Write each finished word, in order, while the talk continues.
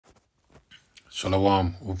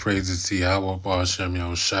Shalom, all praises to Yahweh, Ba'ashem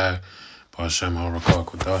Yahushai, Ba'ashem HaRakah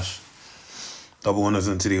Kodash. Double honors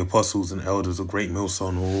unto the apostles and elders of Great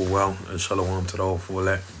Millstone who are all well, and shalom to the whole full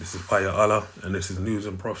elect. This is Paya Allah, and this is News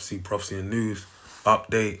and Prophecy, Prophecy and News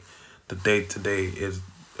Update. The date today is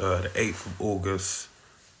the 8th of August,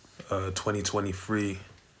 2023,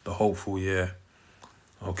 the hopeful year.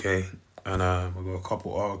 Okay, and we've got a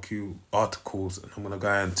couple articles, and I'm going to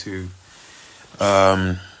go into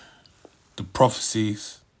the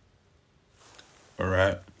prophecies. All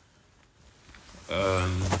right.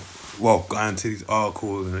 Well, go into these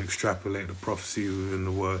articles and extrapolate the prophecies within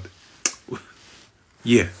the word.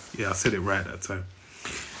 yeah, I said it right that time.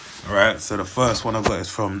 All right. So the first one I got is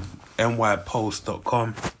from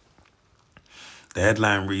nypost.com. The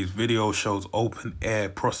headline reads, "Video shows open air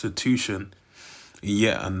prostitution in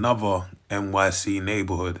yet another NYC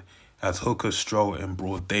neighborhood as hookers stroll in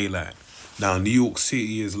broad daylight." Now, New York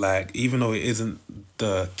City is like, even though it isn't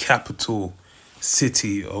the capital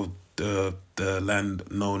city of the land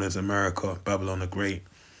known as America, Babylon the Great,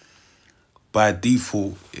 by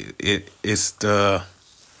default, it's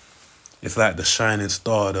like the shining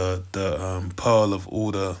star, the pearl of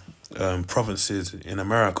all the provinces in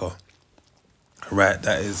America. All right,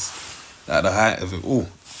 that is at the height of it all.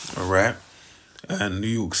 All right, and New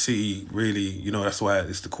York City really, you know, that's why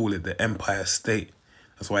it's to call it the Empire State.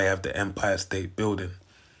 That's why you have the Empire State Building,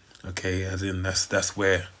 okay? As in, that's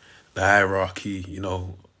where the hierarchy, you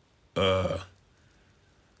know,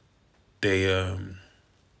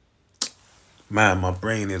 man, my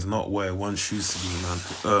brain is not where it once used to be,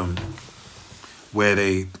 man. Where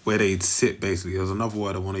they'd sit, basically. There's another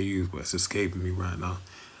word I want to use, but it's escaping me right now.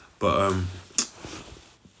 But,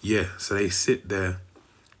 yeah, so they sit there,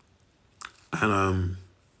 and,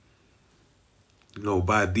 you know,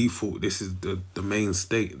 by default, this is the main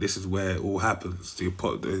state. This is where it all happens. The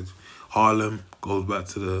Harlem goes back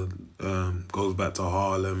to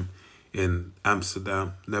Harlem in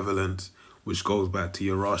Amsterdam, Netherlands, which goes back to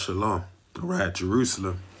Yerushalayim, all right,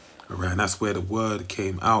 Jerusalem, all right. And that's where the word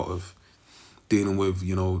came out of, dealing with,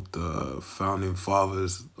 you know, the founding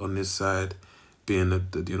fathers on this side, being the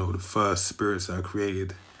you know, the first spirits that are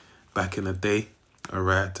created back in the day, all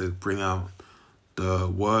right, to bring out the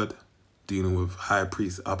word. Dealing with High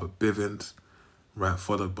Priest Abba Bivens, right,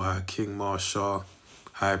 followed by King Marshall,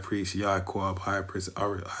 High Priest Yaquab, High Priest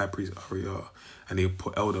Ariel, and the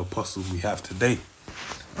elder apostles we have today.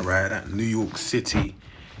 All right, that New York City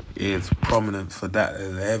is prominent for that.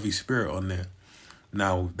 There's a heavy spirit on there.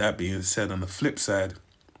 Now, that being said, on the flip side,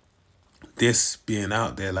 this being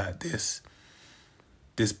out there like this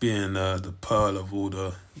being the pearl of all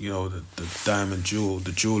the, you know, the diamond jewel,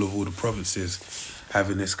 the jewel of all the provinces,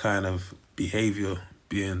 having this kind of behavior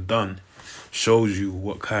being done, shows you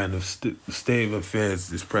what kind of state of affairs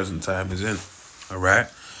this present time is in. All right,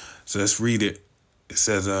 so let's read it. It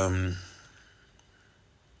says, the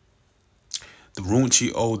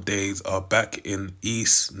raunchy old days are back in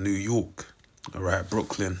East New York, all right,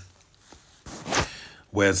 Brooklyn,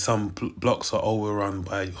 where some blocks are overrun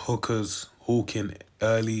by hookers hawking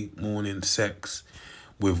early morning sex,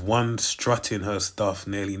 with one strutting her stuff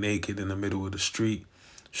nearly naked in the middle of the street.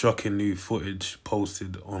 Shocking new footage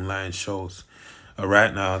posted online shows. All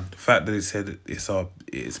right, now, the fact that it said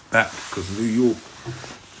it's back, because New York,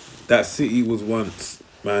 that city was once,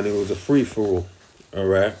 man, it was a free-for-all, all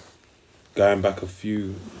right, going back a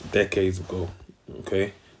few decades ago,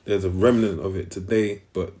 okay? There's a remnant of it today,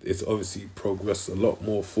 but it's obviously progressed a lot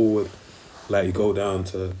more forward. Like, you go down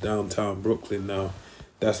to downtown Brooklyn now,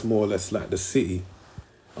 that's more or less like the city.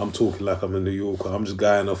 I'm talking like I'm a New Yorker. I'm just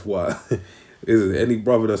going off what is it? Any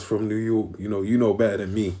brother that's from New York, you know better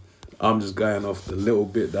than me. I'm just going off the little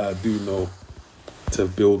bit that I do know to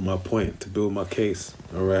build my point, to build my case.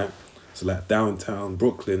 All right. So like downtown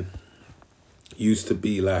Brooklyn used to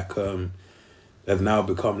be like has now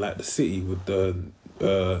become like the city with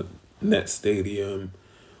the Net Stadium,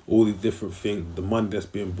 all these different things, the money that's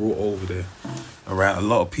being brought over there. All right. A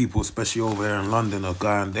lot of people, especially over here in London, are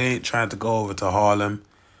going. They ain't trying to go over to Harlem.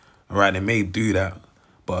 All right, they may do that,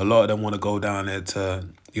 but a lot of them want to go down there to,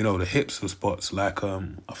 you know, the hipster spots, like I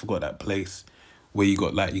forgot that place where you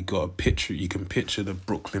got a picture, you can picture the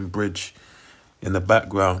Brooklyn Bridge in the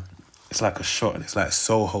background. It's like a shot, and it's like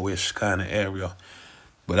Soho-ish kind of area,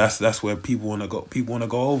 but that's where people want to go. People want to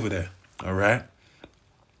go over there. All right,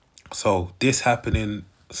 so this happening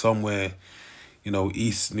somewhere, you know,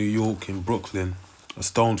 East New York in Brooklyn, a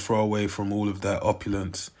stone's throw away from all of that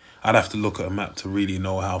opulence. I'd have to look at a map to really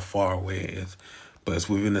know how far away it is, but it's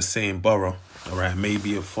within the same borough, all right?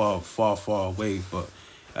 Maybe a far away, but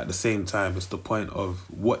at the same time, it's the point of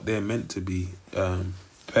what they're meant to be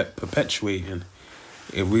perpetuating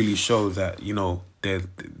it really shows that, you know,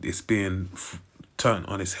 it's being turned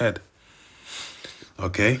on its head.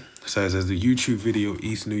 Okay, so it says the YouTube video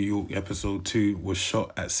East New York episode 2 was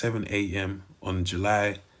shot at 7 a.m. on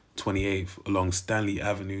July 28th along Stanley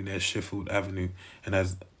Avenue near Sheffield Avenue and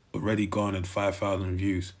has already garnered 5,000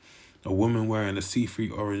 views. A woman wearing a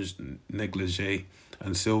see-through orange negligee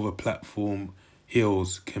and silver platform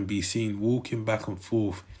heels can be seen walking back and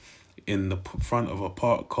forth in the front of a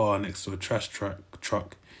parked car next to a trash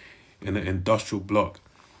truck in an industrial block.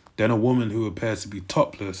 Then a woman who appears to be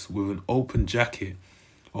topless with an open jacket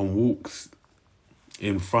on walks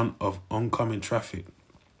in front of oncoming traffic.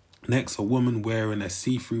 Next, a woman wearing a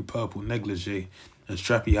see-through purple negligee and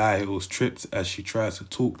strappy high heels trips as she tries to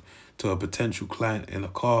talk to a potential client in a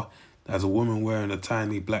car as a woman wearing a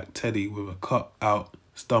tiny black teddy with a cut-out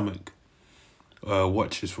stomach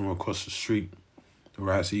watches from across the street.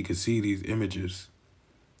 Alright, so you can see these images.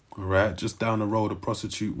 Alright, just down the road, a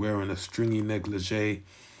prostitute wearing a stringy negligee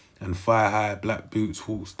and thigh-high black boots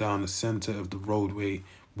walks down the center of the roadway,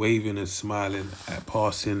 waving and smiling at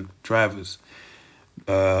passing drivers.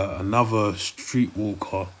 Another street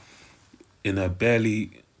walker in a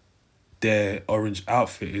barely there orange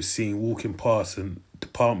outfit is seen walking past a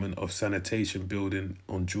Department of Sanitation building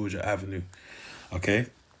on Georgia Avenue. Okay,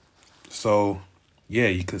 so yeah,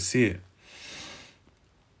 you can see it.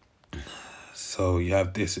 So you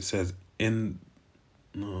have this. It says no,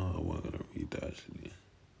 I wasn't gonna read that actually.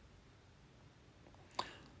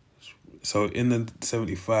 So in the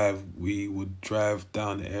 75, we would drive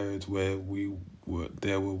down the areas where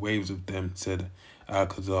there were waves of them, said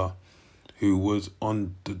Alcazar, who was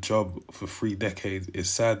on the job for 3 decades. It's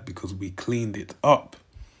sad because we cleaned it up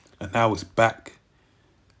and now it's back.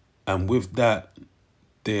 And with that,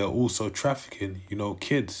 they are also trafficking, you know,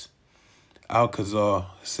 kids.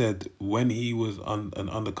 Alcazar said when he was an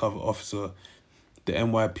undercover officer, the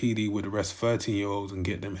NYPD would arrest 13-year-olds and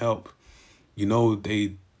get them help. You know,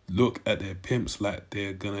 they look at their pimps like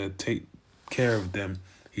they're gonna take care of them.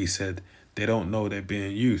 He said they don't know they're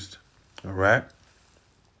being used. All right.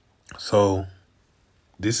 So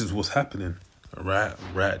this is what's happening. All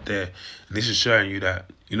right there. And this is showing you that,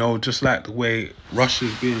 you know, just like the way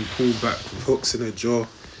Russia's being pulled back with hooks in their jaw,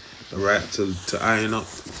 all right, to iron up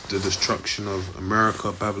the destruction of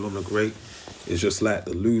America, Babylon the Great, it's just like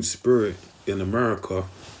the lewd spirit in America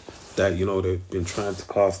that, you know, they've been trying to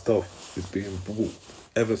cast off is being brought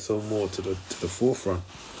ever so more to the forefront.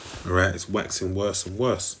 All right, it's waxing worse and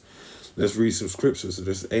worse. Let's read some scriptures. So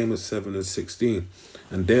this is Amos 7:16.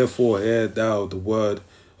 And therefore hear thou the word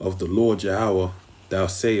of the Lord Yahweh. Thou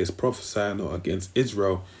sayest, prophesy not against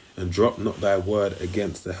Israel, and drop not thy word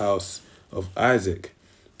against the house of Isaac.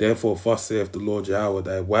 Therefore thus saith the Lord Yahweh,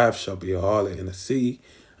 thy wife shall be a harlot in the city,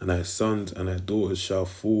 and thy sons and thy daughters shall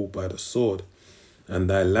fall by the sword. And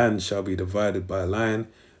thy land shall be divided by a lion,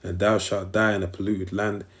 and thou shalt die in a polluted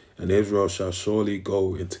land, and Israel shall surely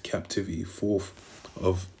go into captivity forth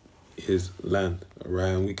of his land. All right,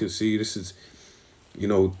 and we can see this is, you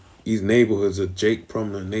know, these neighborhoods are Jake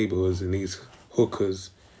prominent neighborhoods, and these hookers,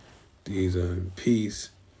 these P's,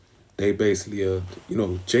 they basically are, you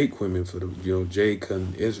know, Jake women for the, you know, Jake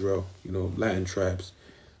and Israel, you know, Latin tribes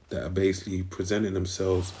that are basically presenting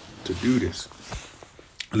themselves to do this.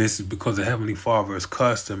 And this is because the Heavenly Father has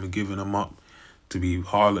cursed them and given them up to be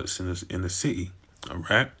harlots in the city. All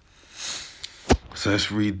right. So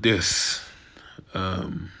let's read this.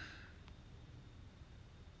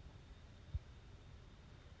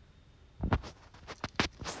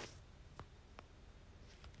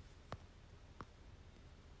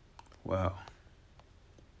 Wow.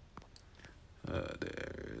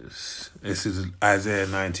 This is Isaiah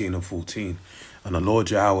 19:14. And the Lord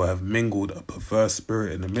Yahweh have mingled a perverse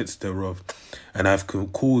spirit in the midst thereof, and have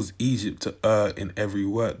caused Egypt to err in every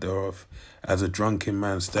work thereof, as a drunken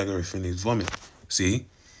man staggereth in his vomit. See?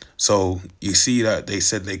 So you see that they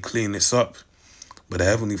said they clean this up, but the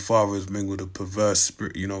Heavenly Father has mingled a perverse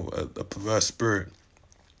spirit, you know, a perverse spirit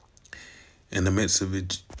in the midst of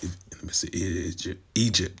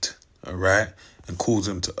Egypt, all right, and caused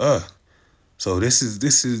them to err. So this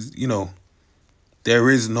is, you know, there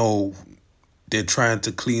is no, they're trying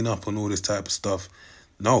to clean up and all this type of stuff.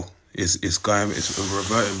 No, it's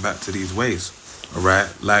reverting back to these ways. All right,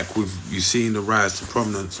 like you've seen the rise to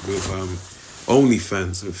prominence with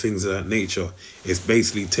OnlyFans and things of that nature. It's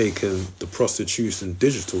basically taken the prostitution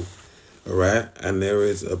digital. All right, and there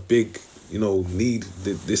is a big, you know, need.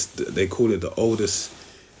 They call it the oldest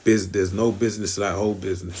business. There's no business like whole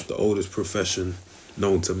business. The oldest profession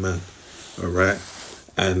known to man. All right,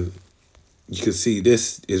 and you can see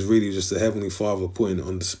this is really just the Heavenly Father putting it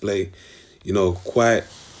on display, you know, quite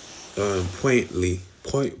pointedly,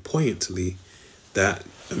 pointedly that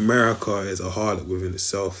America is a harlot within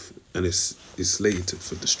itself and is slated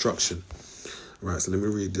for destruction. Right, so let me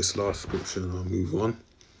read this last scripture and I'll move on.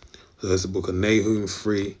 So there's the book of Nahum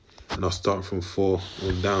 3, and I'll start from 4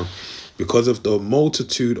 on down. Because of the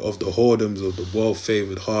multitude of the whoredoms of the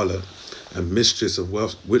well-favoured harlot and mistress of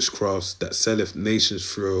witchcrafts that selleth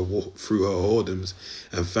nations through her whoredoms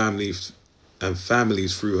and families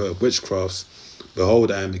through her witchcrafts, behold,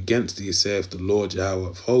 I am against thee, saith the Lord Yahweh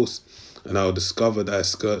of hosts, and I will discover thy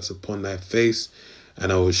skirts upon thy face,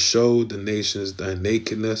 and I will show the nations thy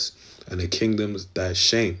nakedness, and the kingdoms thy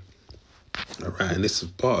shame. All right, and this is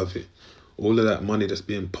part of it. All of that money that's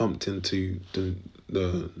being pumped into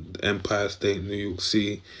the Empire State, New York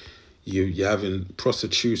City, you're having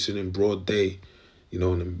prostitution in broad day, you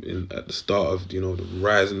know, at the start of, you know, the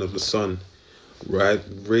rising of the sun, right,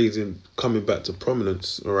 coming back to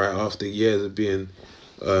prominence, all right, after years of being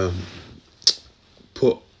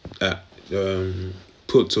put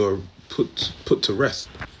to rest.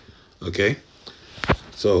 Okay,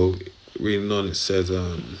 so reading on, it says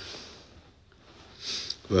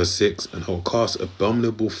verse 6, and I will cast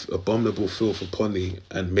abominable filth upon thee,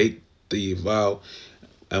 and make thee vile,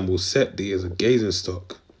 and will set thee as a gazing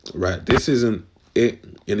stock. Right, this isn't it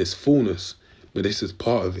in its fullness, but this is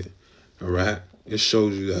part of it. All right, it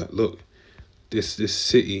shows you that, look, this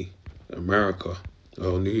city, America,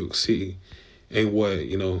 or New York City, ain't what,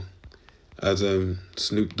 you know, as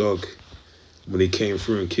Snoop Dogg, when he came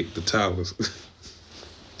through and kicked the towers.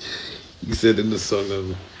 He said in the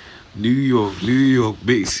song, New York,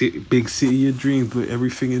 big city of dreams, but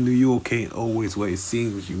everything in New York ain't always what it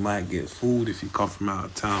seems. You might get fooled if you come from out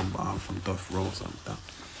of town, but I'm from Duff Road, something,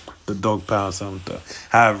 the Dog Pound, something,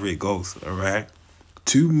 however it goes, all right?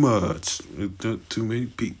 Too much, too many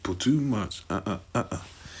people, too much,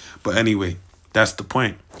 But anyway, that's the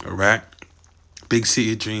point, all right? Big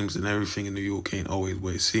city of dreams and everything in New York ain't always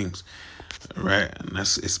what it seems, all right? And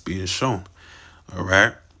it's being shown, all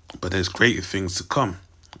right? But there's greater things to come.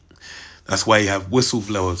 That's why you have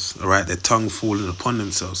whistleblowers, all right? Their tongue falling upon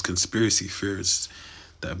themselves, conspiracy theorists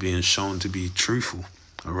that are being shown to be truthful,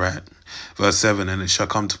 all right? Verse 7, and it shall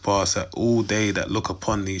come to pass that all they that look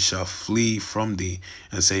upon thee shall flee from thee,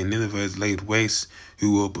 and say, Nineveh is laid waste.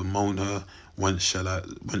 Who will bemoan her? When shall I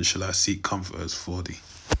seek comforters for thee?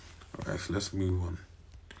 All right, so let's move on.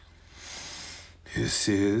 This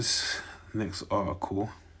is next article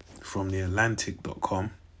from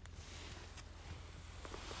theatlantic.com.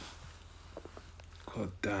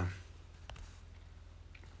 God damn.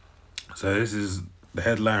 So this is, the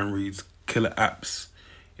headline reads, Killer Apps.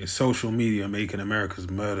 Is social media making America's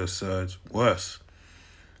murder surge worse?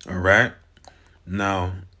 All right.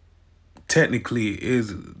 Now, technically it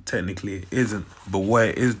isn't. But what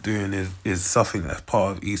it is doing is something that's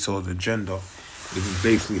part of Esau's agenda. It is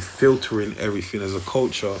basically filtering everything as a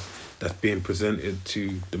culture that's being presented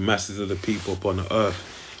to the masses of the people upon the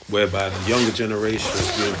earth, whereby the younger generation,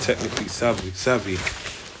 being technically savvy,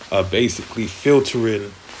 are basically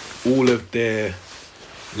filtering all of their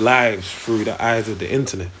lives through the eyes of the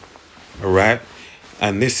internet. All right,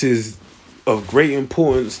 and this is of great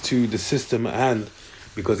importance to the system at hand,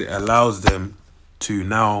 because it allows them to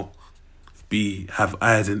now have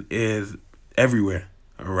eyes and ears everywhere.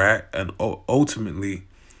 All right, and ultimately,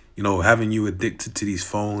 you know, having you addicted to these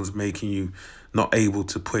phones, making you not able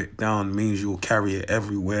to put it down, means you'll carry it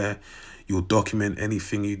everywhere. You'll document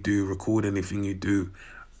anything you do, record anything you do,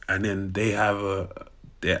 and then they have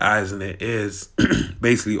their eyes and their ears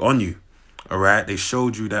basically on you. All right, they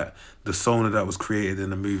showed you that the persona that was created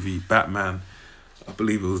in the movie Batman, I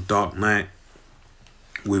believe it was Dark Knight,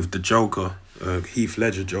 with the Joker, Heath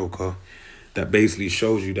Ledger Joker, that basically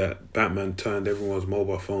shows you that Batman turned everyone's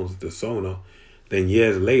mobile phones into persona. Then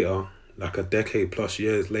years later, like a decade plus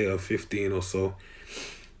years later, 15 or so,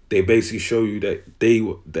 they basically show you that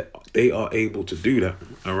they are able to do that.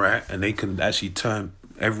 All right, and they can actually turn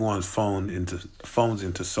everyone's phones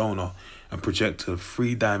into sonar and project a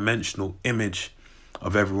 3-dimensional image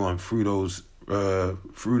of everyone through those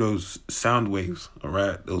sound waves. All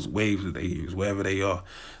right, those waves that they use, wherever they are,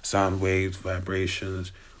 sound waves,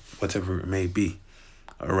 vibrations, whatever it may be.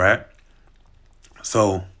 All right,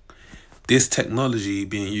 so this technology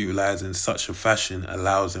being utilized in such a fashion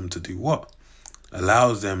allows them to do what?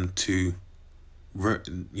 Allows them to,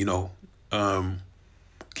 you know,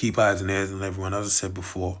 keep eyes and ears on everyone, as I said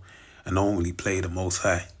before, and only play the Most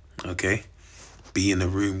High, okay? Be in the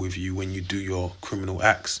room with you when you do your criminal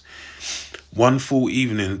acts. One full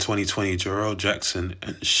evening in 2020, Jarrell Jackson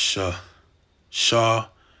and Shah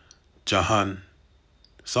Jahan.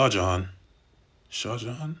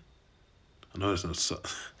 I know it's not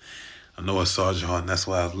I know a Shah Jahan. That's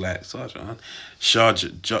why I was like Shah Jahan.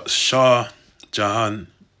 Shah Jahan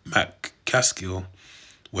McCaskill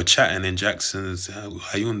were chatting in Jackson's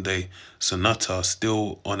Hyundai Sonata,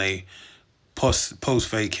 still on a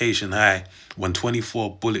post-vacation high, when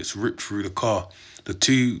 24 bullets ripped through the car. The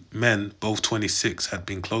two men, both 26, had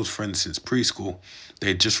been close friends since preschool. They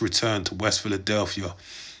had just returned to West Philadelphia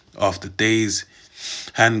after days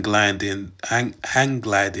hang gliding,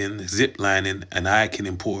 zip lining, and hiking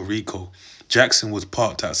in Puerto Rico. Jackson was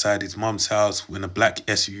parked outside his mum's house when a black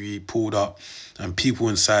SUV pulled up and people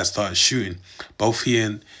inside started shooting. Both he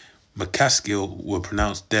and McCaskill were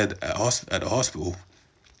pronounced dead at the hospital.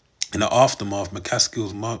 In the aftermath,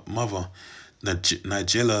 McCaskill's mother,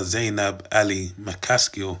 Nigella Zainab Ali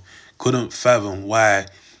McCaskill, couldn't fathom why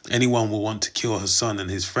anyone would want to kill her son and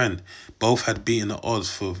his friend. Both had beaten the odds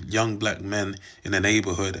for young black men in the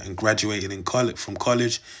neighborhood and graduated from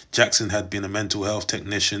college. Jackson had been a mental health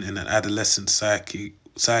technician in an adolescent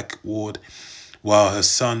psych ward, while her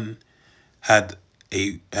son had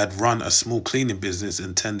run a small cleaning business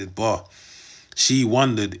and tended bar. She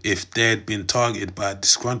wondered if they had been targeted by a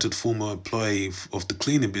disgruntled former employee of the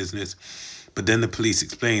cleaning business, but then the police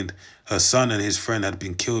explained her son and his friend had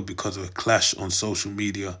been killed because of a clash on social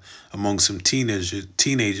media among some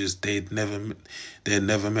teenagers they had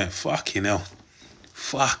never met. Fucking hell.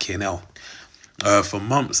 Fucking hell. For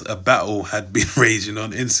months, a battle had been raging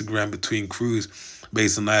on Instagram between crews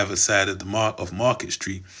based on either side of Market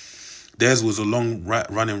Street. Theirs was a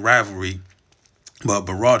long-running rivalry, but a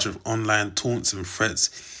barrage of online taunts and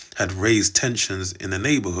threats had raised tensions in the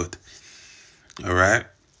neighborhood. All right?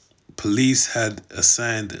 Police had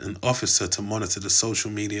assigned an officer to monitor the social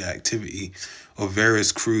media activity of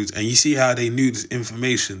various crews. And you see how they knew this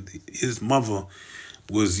information. His mother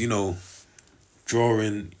was,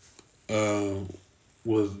 drawing,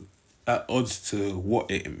 was at odds to what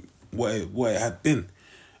it had been.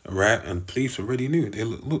 All right, and police already knew. They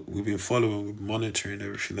look, we've been following, we've been monitoring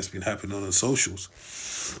everything that's been happening on the socials.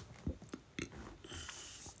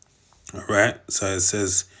 All right, so it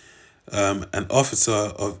says an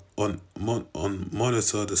officer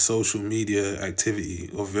monitor the social media activity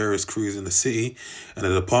of various crews in the city, and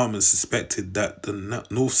the department suspected that the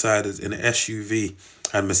Northsiders in an SUV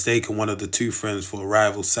had mistaken one of the two friends for a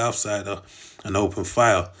rival Southsider and opened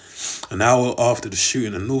fire. An hour after the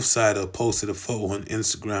shooting, a Northsider posted a photo on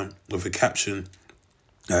Instagram with a caption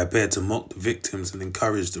that appeared to mock the victims and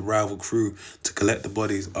encourage the rival crew to collect the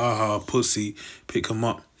bodies. Aha, pussy, pick 'em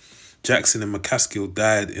up. Jackson and McCaskill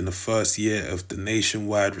died in the first year of the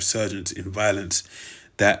nationwide resurgence in violence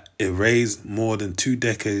that erased more than 2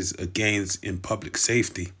 decades of gains in public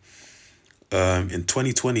safety. In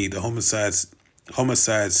 2020, the homicides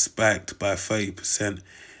spiked by 30%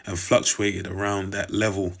 and fluctuated around that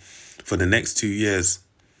level for the next 2 years.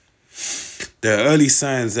 There are early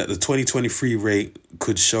signs that the 2023 rate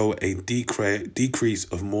could show a decrease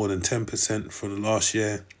of more than 10% from the last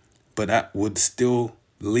year, but that would still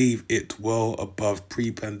leave it well above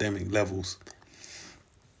pre-pandemic levels.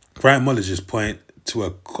 Criminologists point to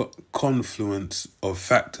a confluence of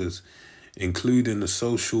factors, including the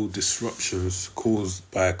social disruptions caused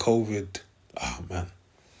by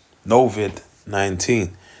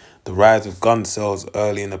COVID-19, the rise of gun sales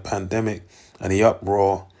early in the pandemic, and the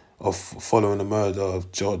uproar following the murder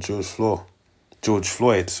of George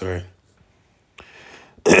Floyd. So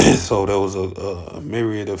there was a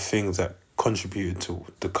myriad of things that contributed to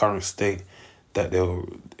the current state that they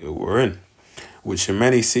were in, which in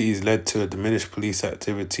many cities led to a diminished police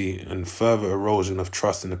activity and further erosion of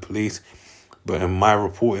trust in the police. But in my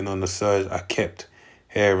reporting on the surge, I kept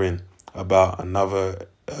hearing about another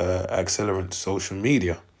accelerant, social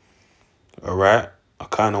media. All right? I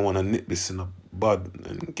kind of want to nip this in the bud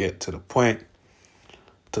and get to the point,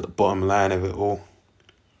 to the bottom line of it all.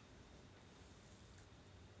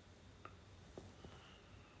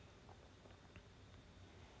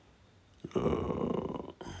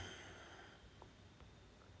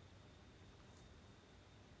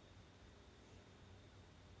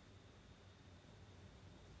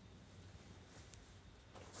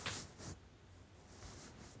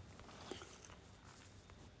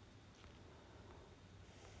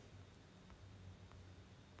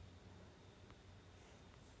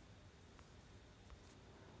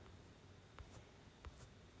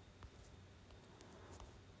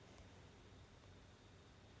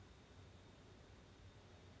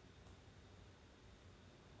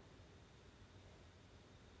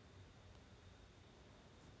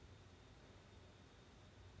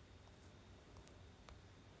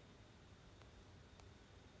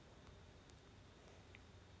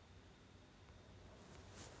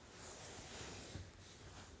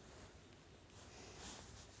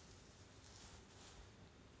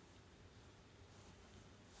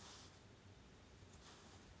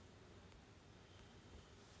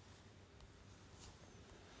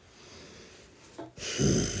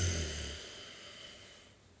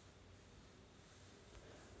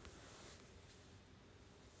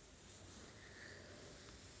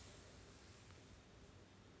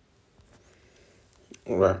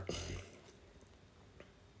 Right.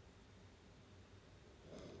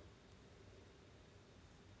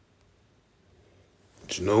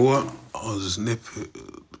 Do you know what? I'll just nip it,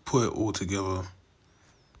 put it all together.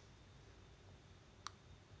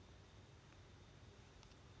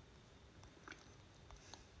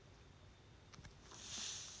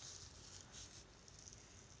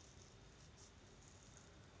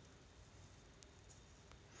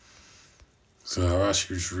 So I'll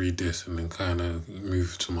actually just read this and then kind of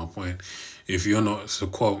move to my point. If you're not, it's a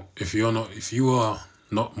quote, if you are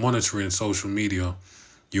not monitoring social media,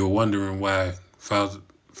 you're wondering why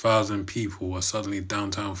thousand people are suddenly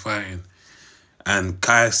downtown fighting. And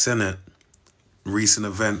Kai Cenat, recent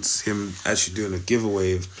events, him actually doing a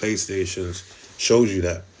giveaway of PlayStations, shows you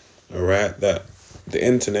that, all right, that the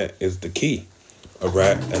internet is the key, all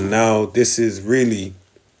right? And now this is really,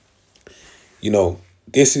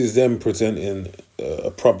 this is them presenting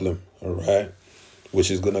a problem, all right,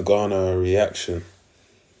 which is going to garner a reaction.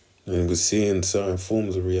 And we're seeing certain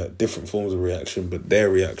forms of different forms of reaction, but their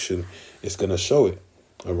reaction is going to show it,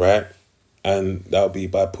 all right? And that'll be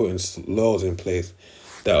by putting laws in place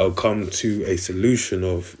that'll come to a solution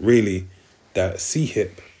of really that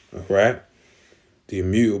CHIP, all right? The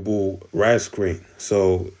immutable right screen.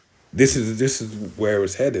 So this is where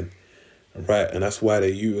it's heading, all right? And that's why they're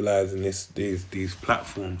utilizing these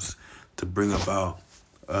platforms to bring about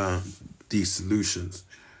these solutions,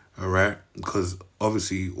 all right? Because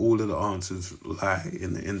obviously all of the answers lie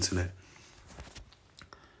in the internet,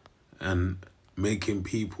 and making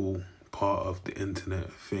people part of the Internet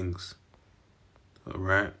of Things, all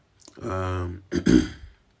right? Let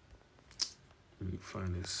me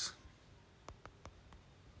find this.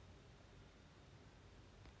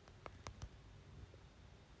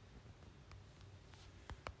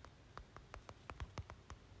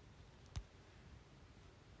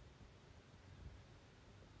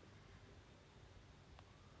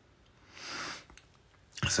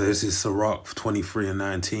 So this is Sirach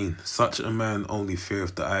 23:19. Such a man only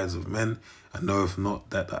feareth the eyes of men, and knoweth not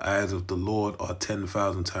that the eyes of the Lord are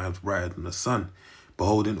 10,000 times brighter than the sun,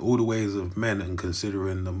 beholding all the ways of men and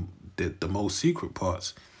considering the most secret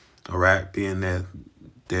parts, all right, being their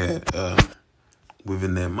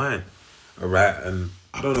within their mind, all right. And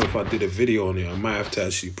I don't know if I did a video on it. I might have to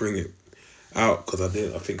actually bring it out because I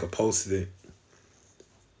think I posted it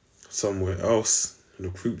somewhere else in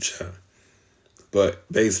the group chat. But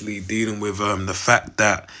basically dealing with the fact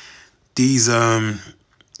that these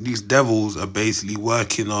devils are basically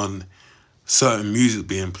working on certain music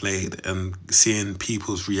being played and seeing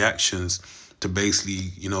people's reactions to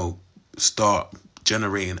basically, start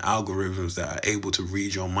generating algorithms that are able to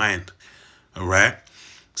read your mind. All right.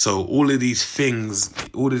 So all of these things,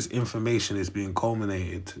 all this information is being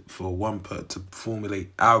culminated for to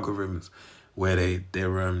formulate algorithms where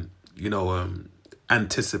they're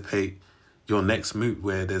anticipate your next move,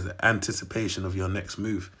 where there's an anticipation of your next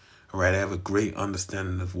move. All right, they have a great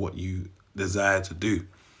understanding of what you desire to do.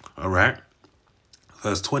 All right.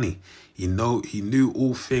 Verse 20, he knew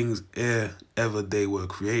all things ere ever they were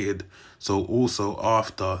created. So also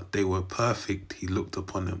after they were perfect, he looked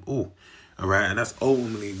upon them all. All right. And that's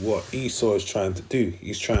ultimately what Esau is trying to do.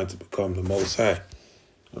 He's trying to become the Most High.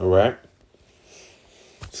 All right.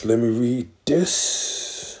 So let me read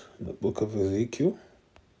this. The book of Ezekiel.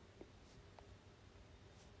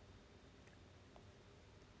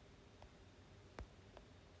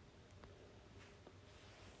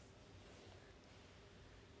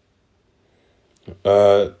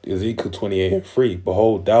 Ezekiel 28:3.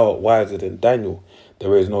 Behold, thou art wiser than Daniel.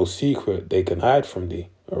 There is no secret they can hide from thee.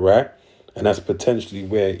 All right. And that's potentially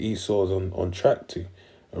where Esau's on track to.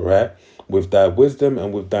 All right. With thy wisdom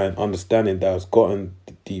and with thine understanding, thou hast gotten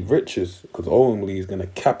the riches, because ultimately he's going to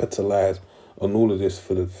capitalize on all of this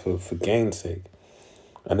for gain's sake.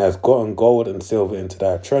 And has gotten gold and silver into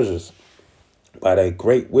thy treasures. By thy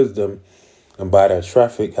great wisdom and by thy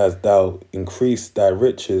traffic hast thou increased thy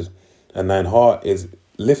riches, and thine heart is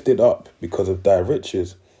lifted up because of thy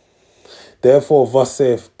riches. Therefore thus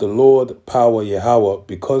saith the Lord power Yahweh,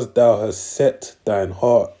 because thou hast set thine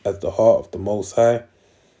heart as the heart of the Most High,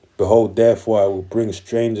 behold, therefore I will bring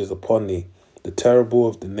strangers upon thee, the terrible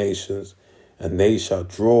of the nations, and they shall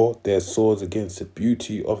draw their swords against the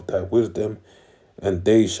beauty of thy wisdom, and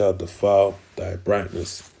they shall defile thy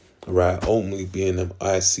brightness. All right, only being them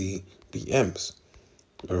ICBMs.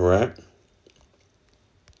 All right.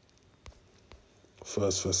 1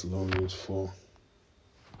 Thessalonians 4.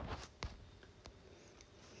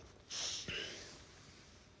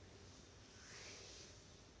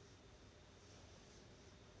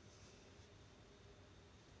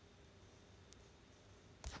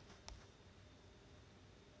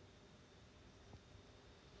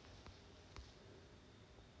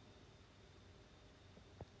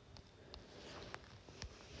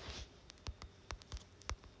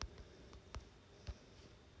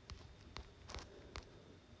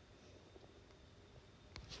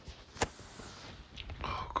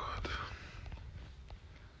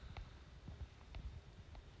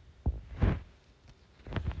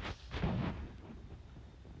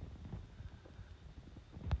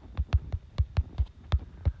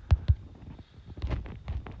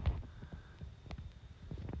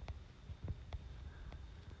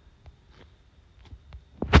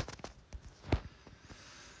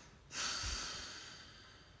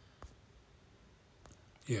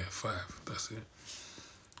 Yeah, 5. That's it.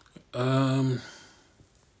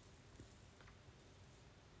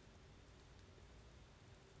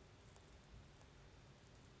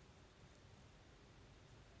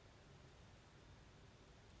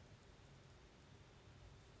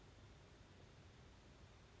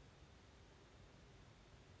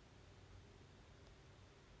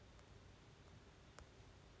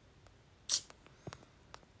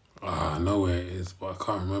 I know where it is, but I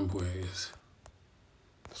can't remember where it is.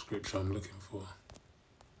 The scripture I'm looking for.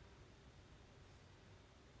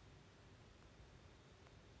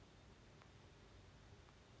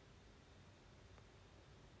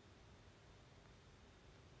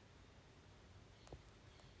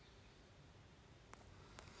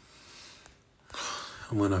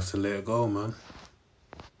 I'm gonna have to let it go, man.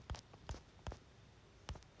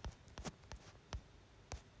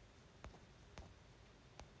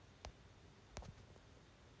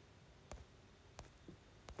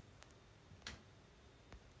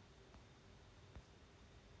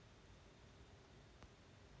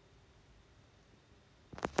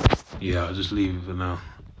 Yeah, I'll just leave it for now.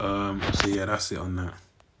 So yeah, that's it on that.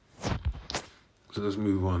 So let's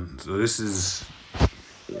move on. So this is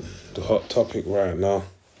the hot topic right now.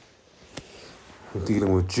 We're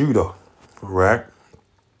dealing with Judah, right?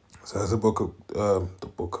 So it's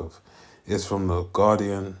it's from the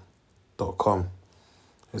Guardian.com.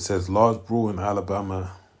 It says large brawl in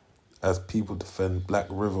Alabama as people defend black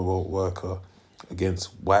riverboat worker against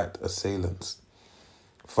white assailants.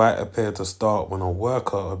 Fight appeared to start when a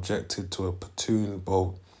worker objected to a pontoon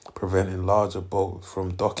boat preventing larger boats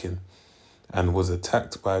from docking and was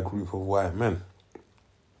attacked by a group of white men.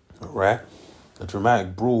 Right? A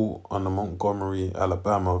dramatic brawl on the Montgomery,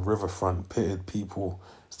 Alabama riverfront pitted people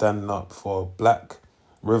standing up for a black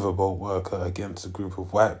riverboat worker against a group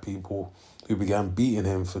of white people who began beating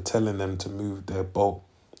him for telling them to move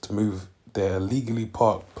their illegally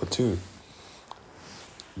parked pontoon.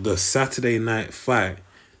 The Saturday night fight,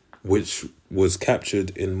 which was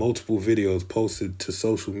captured in multiple videos posted to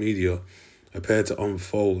social media, appeared to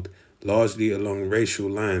unfold largely along racial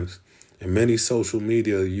lines, and many social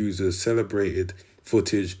media users celebrated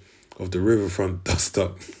footage of the riverfront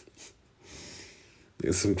dust-up.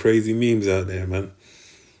 There's some crazy memes out there, man,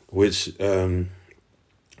 which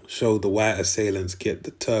show the white assailants get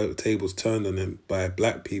the tables turned on them by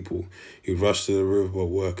black people who rushed to the riverboat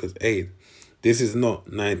workers' aid. This is not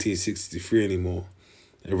 1963 anymore.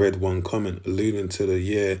 I read one comment alluding to the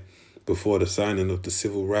year before the signing of the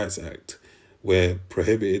Civil Rights Act, where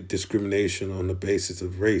prohibited discrimination on the basis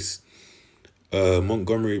of race.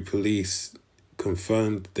 Montgomery police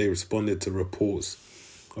confirmed they responded to reports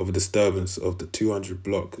of a disturbance of the 200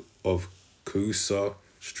 block of Coosa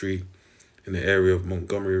Street in the area of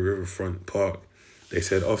Montgomery Riverfront Park. They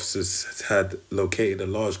said officers had located a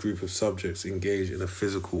large group of subjects engaged in a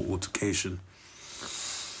physical altercation.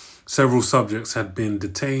 Several subjects had been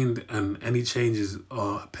detained and any changes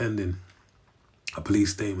are pending, a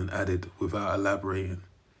police statement added without elaborating.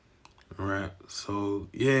 All right, so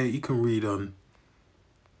yeah, you can read on.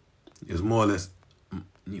 It's more or less,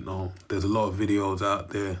 there's a lot of videos out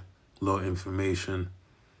there, a lot of information.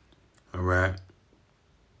 All right.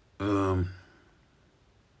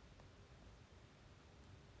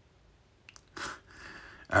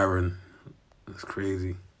 Aaron, that's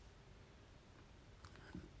crazy.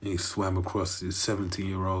 He swam across his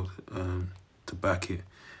 17-year-old to back it.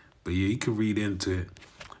 But yeah, you can read into it.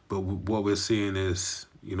 But what we're seeing is,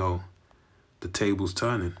 the table's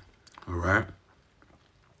turning. All right?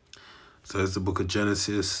 So it's the book of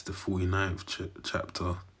Genesis, the 49th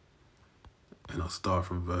chapter. And I'll start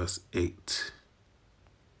from verse 8.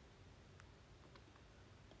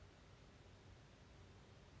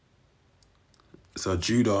 So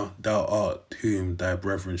Judah, thou art whom thy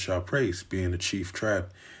brethren shall praise, being the chief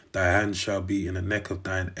tribe. Thy hand shall be in the neck of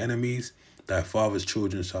thine enemies. Thy father's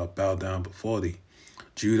children shall bow down before thee.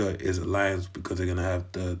 Judah is a lion because they're going to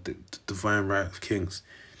have the divine right of kings.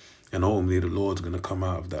 And ultimately the Lord's going to come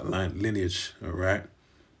out of that lineage, all right?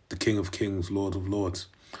 The King of kings, Lord of lords.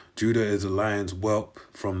 Judah is a lion's whelp.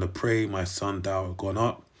 From the prey, my son, thou art gone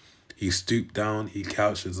up. He stooped down, he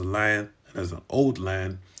couched as a lion, and as an old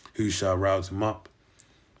lion, who shall rouse him up?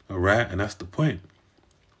 All right, and that's the point.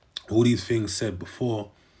 All these things said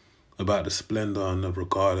before about the splendor and the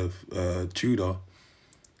regard of Judah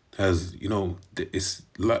has, it's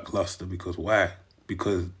lackluster because why?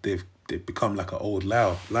 Because they've become like an old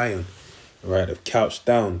lion, right? They've couched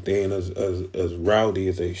down. They ain't as rowdy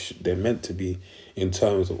as they're meant to be in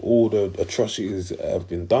terms of all the atrocities that have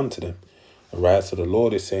been done to them, all right? So the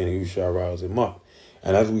Lord is saying, who shall rouse him up?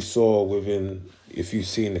 And as we saw within, if you've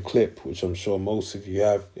seen the clip, which I'm sure most of you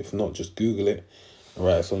have, if not, just Google it. All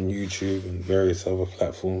right, it's on YouTube and various other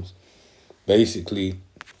platforms. Basically,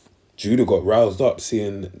 Judah got roused up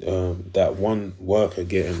seeing that one worker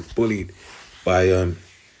getting bullied by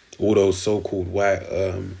all those so-called white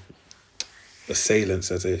assailants,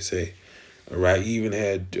 as they say. All right, he even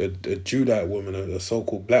had a Judite woman, a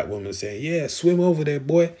so-called black woman, saying, "Yeah, swim over there,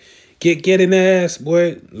 boy. Get in the ass,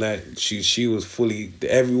 boy." Like she was fully.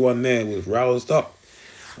 Everyone there was roused up.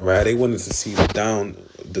 All right, they wanted to see the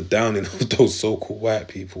downing of those so-called white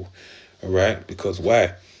people. All right, because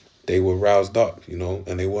why? They were roused up, you know,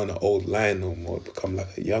 and they weren't an old lion no more. It become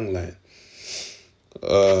like a young lion.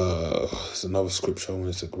 There's another scripture I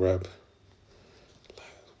wanted to grab.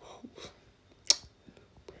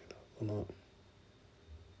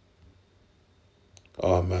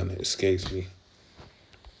 Oh man, it escapes me.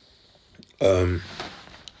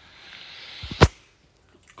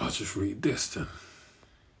 I'll just read this then.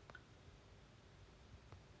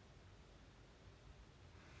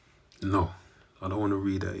 No, I don't want to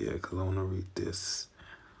read that yet because I want to read this.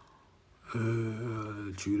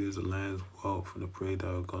 Judah is a lion's whelp from the prey that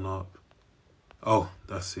have gone up. Oh,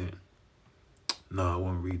 that's it. No, I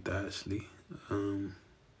won't read that actually. No,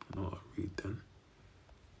 I'll read then.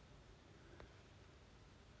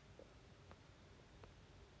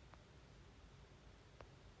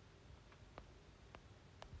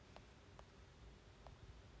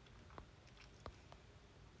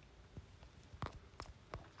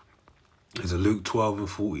 It's a Luke 12 and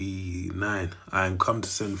 49. I am come to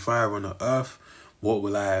send fire on the earth. What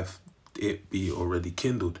will I have it be already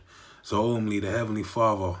kindled? So only the Heavenly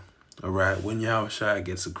Father, all right, when Yahushua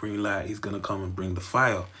gets a green light, he's going to come and bring the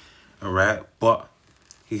fire, all right? But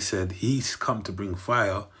he said he's come to bring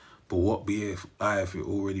fire, but what be if it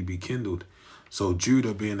already be kindled? So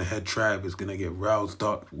Judah, being the head tribe, is going to get roused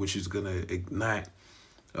up, which is going to ignite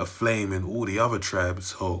a flame in all the other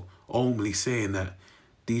tribes. So only saying that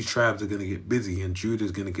these tribes are going to get busy and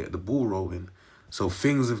Judah's going to get the ball rolling. So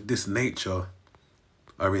things of this nature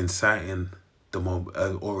are inciting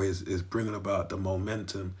or is bringing about the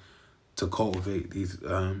momentum to cultivate these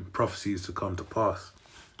prophecies to come to pass,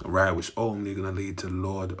 right? Which only going to lead to the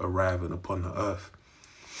Lord arriving upon the earth.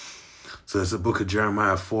 So it's the book of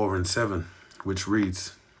Jeremiah 4 and 7, which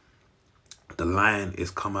reads, "The lion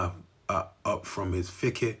is come up from his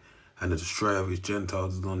thicket, and the destroyer of his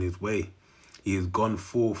Gentiles is on his way. He is gone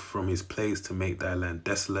forth from his place to make thy land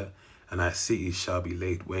desolate, and thy cities shall be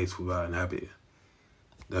laid waste without inhabitant."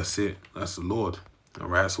 That's it. That's the Lord. All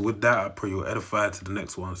right. So with that, I pray you're edified. To the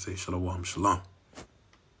next one, say shalom, shalom.